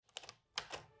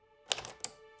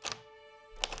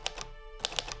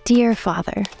Dear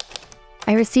Father,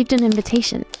 I received an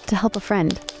invitation to help a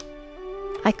friend.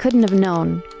 I couldn't have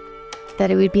known that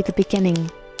it would be the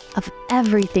beginning of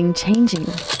everything changing.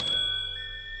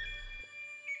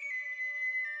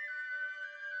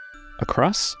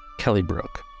 Across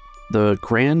Kellybrook, the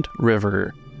Grand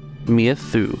River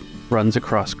Miathu runs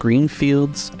across green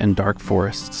fields and dark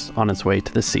forests on its way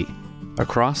to the sea.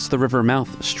 Across the river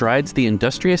mouth strides the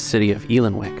industrious city of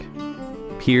Elenwick.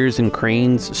 Piers and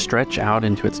cranes stretch out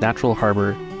into its natural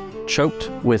harbor, choked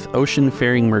with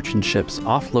ocean-faring merchant ships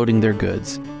offloading their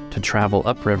goods to travel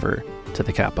upriver to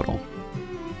the capital.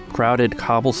 Crowded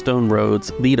cobblestone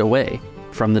roads lead away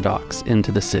from the docks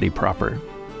into the city proper.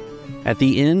 At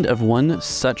the end of one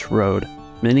such road,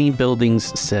 many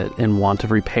buildings sit in want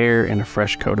of repair and a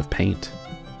fresh coat of paint.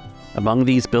 Among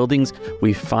these buildings,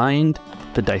 we find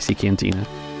the Dicey Cantina.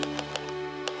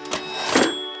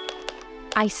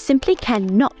 I simply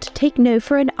cannot take no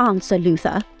for an answer,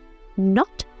 Luther.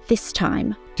 Not this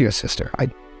time. Dear sister,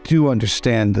 I do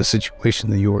understand the situation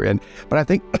that you were in, but I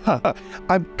think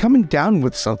I'm coming down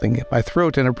with something in my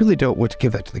throat, and I really don't want to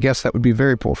give that to the guests. That would be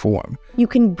very poor form. You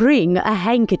can bring a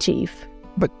handkerchief.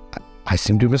 But I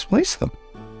seem to misplace them.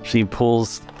 She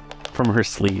pulls from her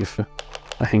sleeve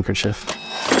a handkerchief.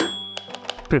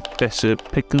 Professor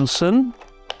Pickleson?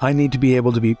 I need to be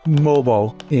able to be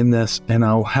mobile in this, and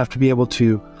I'll have to be able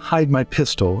to hide my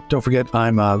pistol. Don't forget,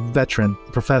 I'm a veteran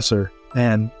professor,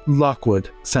 and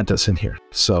Lockwood sent us in here.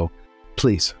 So,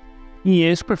 please.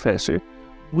 Yes, Professor.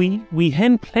 We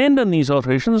hadn't planned on these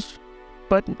alterations,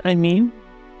 but I mean,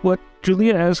 what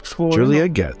Julia asks for... Julia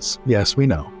gets. Yes, we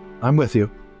know. I'm with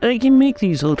you. I can make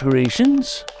these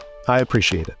alterations. I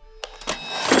appreciate it.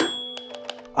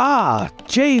 Ah,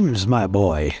 James, my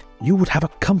boy. You would have a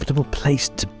comfortable place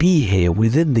to be here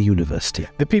within the university.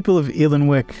 The people of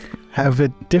Elenwick have a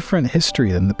different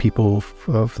history than the people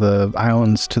of the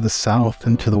islands to the south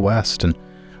and to the west, and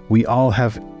we all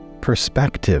have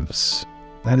perspectives.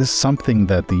 That is something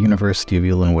that the University of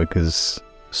Elenwick is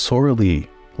sorely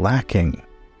lacking.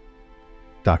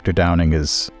 Dr. Downing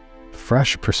is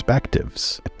fresh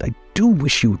perspectives. I do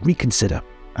wish you would reconsider.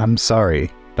 I'm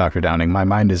sorry, Dr. Downing. My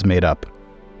mind is made up.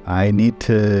 I need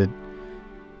to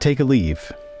take a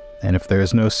leave. And if there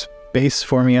is no space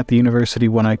for me at the university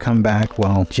when I come back,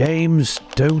 well... James,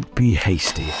 don't be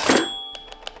hasty.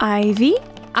 Ivy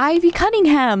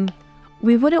Cunningham.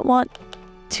 We wouldn't want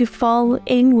to fall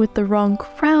in with the wrong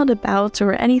crowd about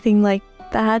or anything like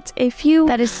that if you...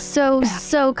 That is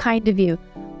so kind of you.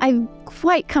 I'm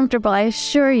quite comfortable, I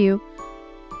assure you.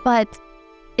 But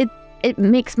it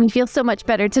makes me feel so much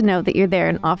better to know that you're there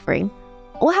and offering.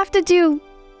 We'll have to do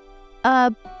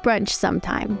a brunch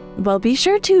sometime. Well, be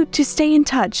sure to stay in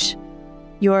touch.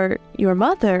 Your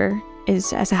mother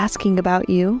is asking about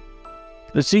you.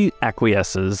 She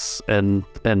acquiesces and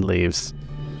leaves.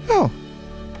 Oh,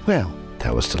 well,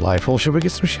 that was delightful. Shall we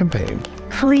get some champagne?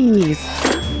 Please.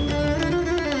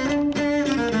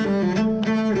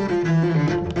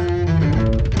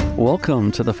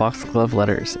 Welcome to the Foxglove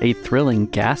Letters, a thrilling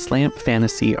gaslamp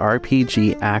fantasy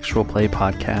RPG actual play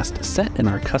podcast set in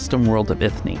our custom world of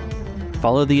Ithne.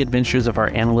 Follow the adventures of our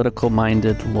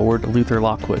analytical-minded Lord Luther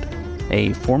Lockwood,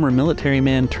 a former military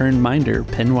man turned minder,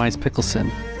 Penwise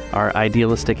Pickleson, our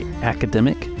idealistic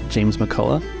academic, James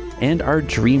McCullough, and our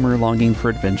dreamer longing for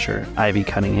adventure, Ivy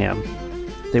Cunningham.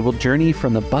 They will journey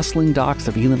from the bustling docks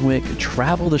of Elenwick,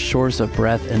 travel the shores of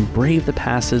Breath, and brave the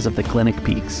passes of the Glennick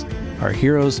Peaks. Our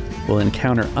heroes will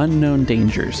encounter unknown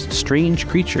dangers, strange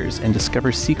creatures, and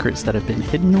discover secrets that have been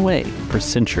hidden away for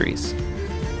centuries.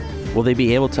 Will they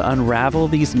be able to unravel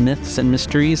these myths and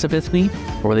mysteries of Ithne,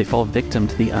 or will they fall victim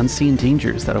to the unseen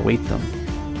dangers that await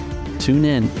them? Tune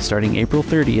in starting April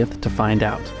 30th to find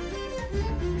out.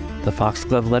 The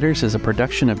Foxglove Letters is a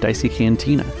production of Dicey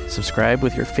Cantina. Subscribe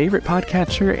with your favorite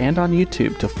podcatcher and on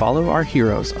YouTube to follow our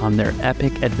heroes on their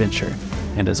epic adventure.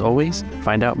 And as always,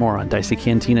 find out more on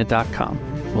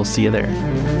diceycantina.com. We'll see you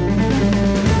there.